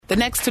The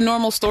Next to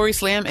Normal Story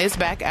Slam is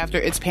back after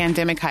its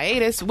pandemic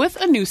hiatus with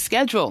a new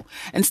schedule.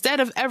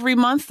 Instead of every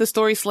month, the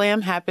Story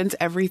Slam happens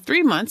every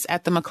 3 months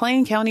at the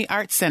McLean County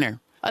Arts Center.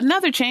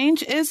 Another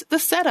change is the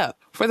setup.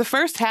 For the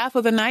first half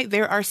of the night,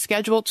 there are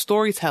scheduled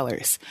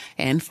storytellers.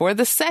 And for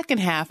the second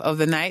half of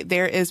the night,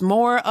 there is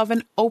more of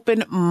an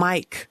open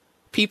mic.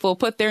 People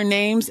put their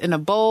names in a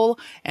bowl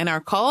and are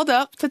called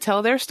up to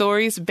tell their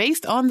stories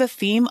based on the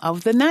theme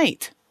of the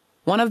night.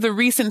 One of the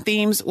recent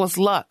themes was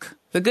luck,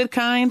 the good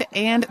kind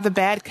and the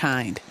bad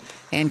kind.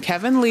 And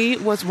Kevin Lee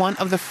was one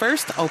of the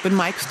first open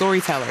mic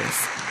storytellers.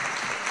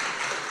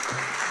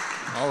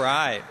 All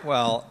right.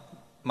 Well,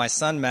 my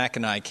son Mac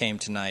and I came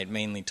tonight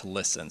mainly to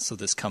listen, so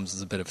this comes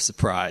as a bit of a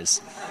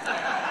surprise.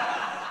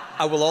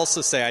 I will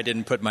also say I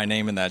didn't put my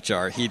name in that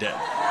jar. He did.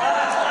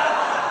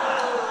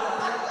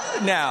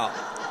 Now,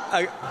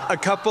 a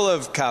couple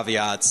of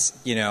caveats.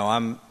 You know,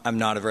 I'm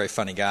not a very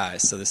funny guy,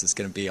 so this is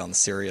going to be on the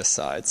serious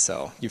side.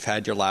 So you've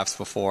had your laughs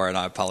before, and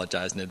I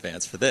apologize in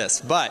advance for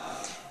this. But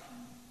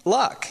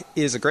luck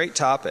is a great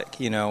topic.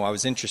 You know, I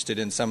was interested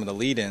in some of the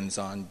lead-ins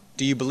on,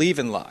 do you believe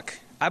in luck?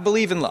 I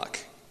believe in luck,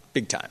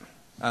 big time.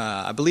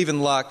 I believe in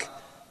luck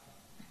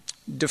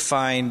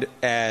defined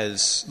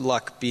as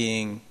luck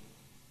being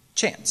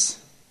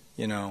chance.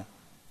 You know,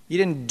 you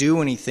didn't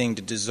do anything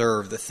to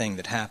deserve the thing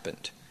that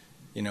happened.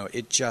 You know,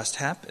 it just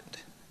happened.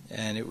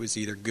 And it was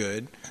either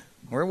good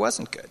or it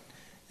wasn't good.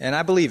 And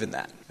I believe in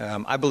that.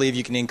 I believe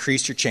you can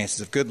increase your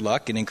chances of good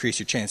luck and increase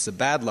your chances of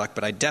bad luck,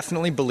 but I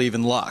definitely believe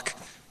in luck.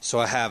 So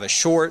I have a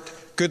short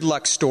good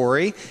luck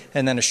story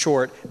and then a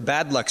short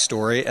bad luck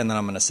story, and then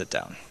I'm going to sit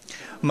down.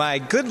 My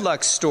good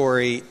luck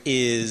story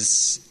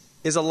is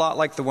a lot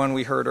like the one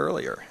we heard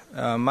earlier.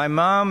 My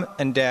mom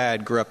and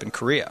dad grew up in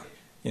Korea.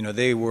 You know,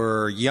 they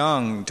were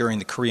young during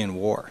the Korean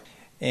War.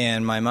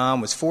 And my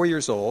mom was 4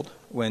 years old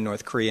when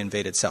North Korea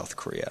invaded South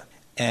Korea.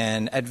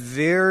 And at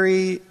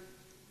very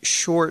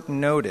short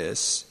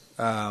notice,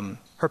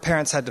 her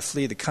parents had to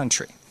flee the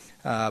country.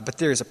 But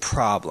there's a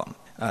problem.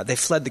 They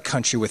fled the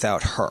country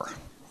without her.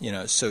 You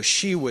know, so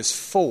she was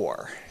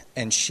 4,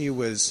 and she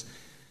was...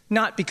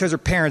 Not because her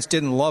parents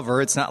didn't love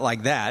her, it's not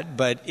like that,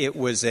 but it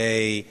was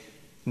a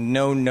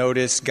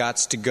no-notice,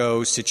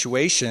 gots-to-go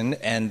situation,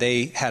 and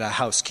they had a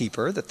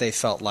housekeeper that they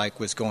felt like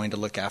was going to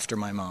look after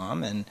my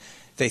mom, and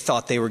they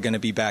thought they were going to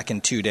be back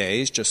in 2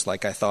 days, just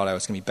like I thought I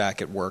was going to be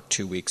back at work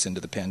 2 weeks into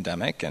the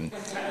pandemic.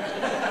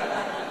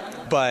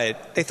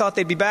 But they thought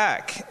they'd be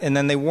back, and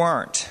then they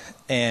weren't.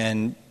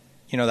 And,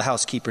 you know, the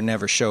housekeeper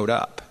never showed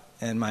up,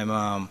 and my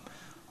mom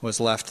was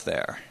left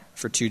there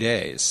for 2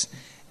 days.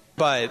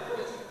 But...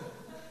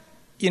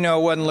 you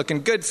know, it wasn't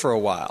looking good for a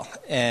while.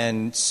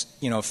 And,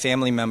 you know, a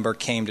family member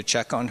came to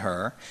check on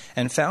her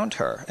and found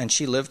her. And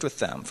she lived with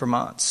them for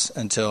months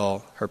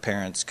until her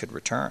parents could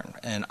return.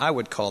 And I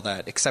would call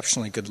that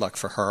exceptionally good luck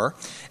for her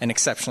and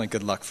exceptionally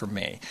good luck for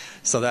me.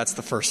 So that's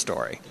the first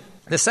story.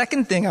 The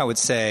second thing I would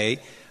say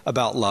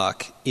about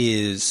luck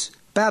is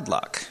bad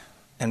luck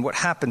and what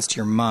happens to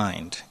your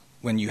mind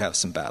when you have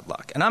some bad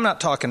luck. And I'm not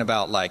talking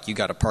about like you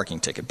got a parking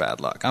ticket bad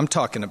luck. I'm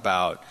talking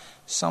about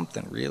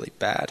something really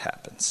bad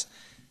happens.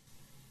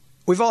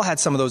 We've all had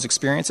some of those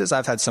experiences.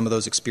 I've had some of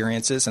those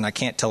experiences, and I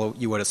can't tell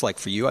you what it's like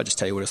for you. I just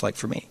tell you what it's like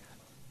for me.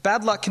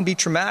 Bad luck can be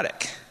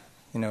traumatic.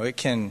 You know, it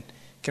can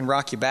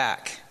rock you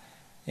back.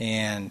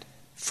 And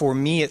for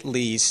me at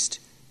least,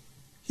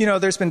 you know,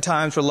 there's been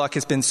times where luck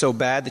has been so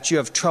bad that you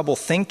have trouble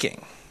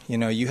thinking. You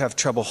know, you have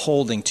trouble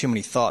holding too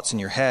many thoughts in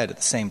your head at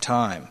the same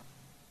time.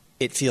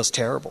 It feels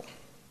terrible.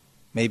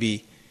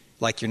 Maybe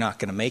like you're not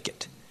going to make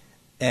it.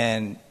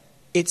 And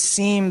it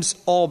seems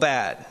all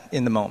bad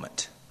in the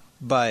moment.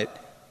 But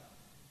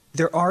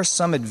there are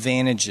some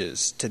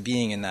advantages to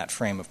being in that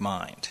frame of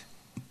mind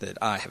that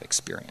I have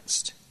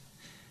experienced.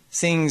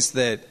 Things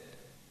that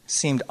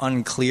seemed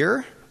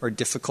unclear or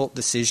difficult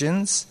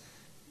decisions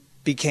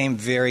became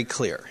very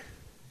clear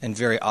and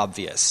very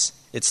obvious.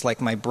 It's like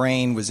my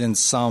brain was in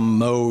some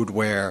mode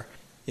where,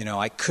 you know,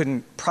 I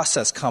couldn't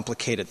process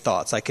complicated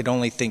thoughts. I could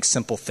only think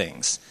simple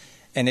things.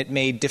 And it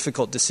made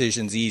difficult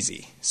decisions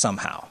easy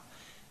somehow.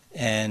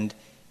 And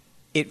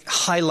it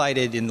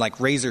highlighted in like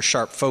razor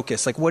sharp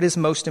focus, like what is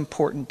most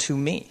important to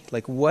me?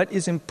 Like what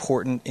is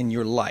important in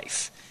your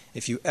life?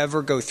 If you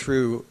ever go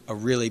through a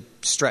really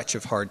stretch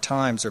of hard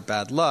times or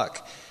bad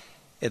luck,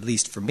 at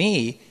least for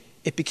me,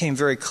 it became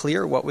very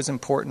clear what was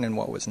important and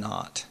what was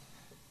not.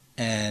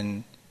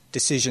 And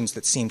decisions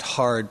that seemed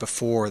hard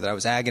before, that I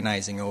was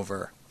agonizing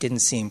over, didn't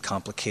seem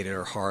complicated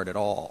or hard at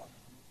all.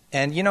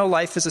 And you know,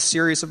 life is a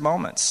series of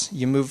moments.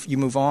 You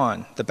move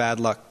on. The bad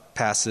luck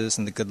passes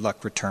and the good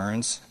luck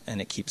returns, and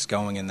it keeps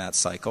going in that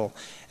cycle.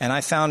 And I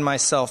found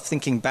myself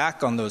thinking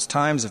back on those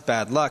times of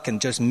bad luck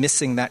and just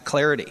missing that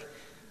clarity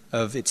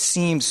of it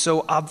seemed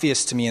so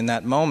obvious to me in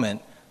that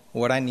moment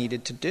what I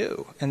needed to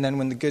do. And then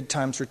when the good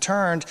times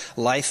returned,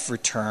 life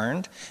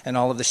returned, and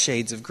all of the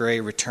shades of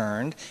gray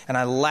returned, and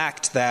I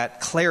lacked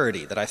that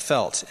clarity that I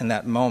felt in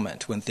that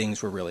moment when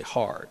things were really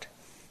hard.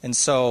 And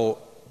so,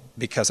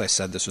 because I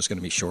said this was going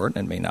to be short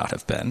and may not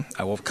have been,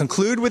 I will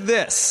conclude with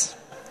this.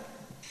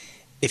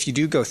 if you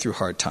do go through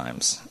hard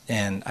times,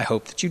 and I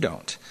hope that you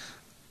don't,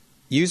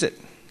 use it.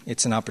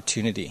 It's an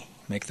opportunity.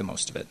 Make the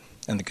most of it,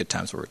 and the good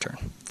times will return.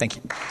 Thank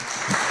you.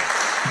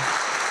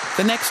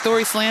 The next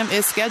Story Slam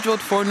is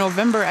scheduled for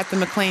November at the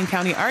McLean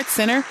County Arts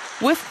Center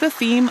with the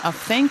theme of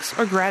thanks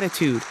or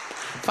gratitude.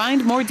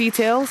 Find more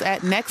details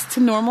at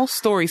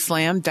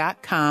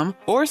nexttonormalstoryslam.com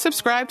or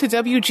subscribe to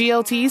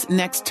WGLT's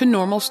Next to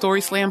Normal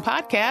Story Slam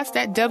podcast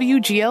at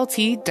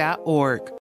WGLT.org.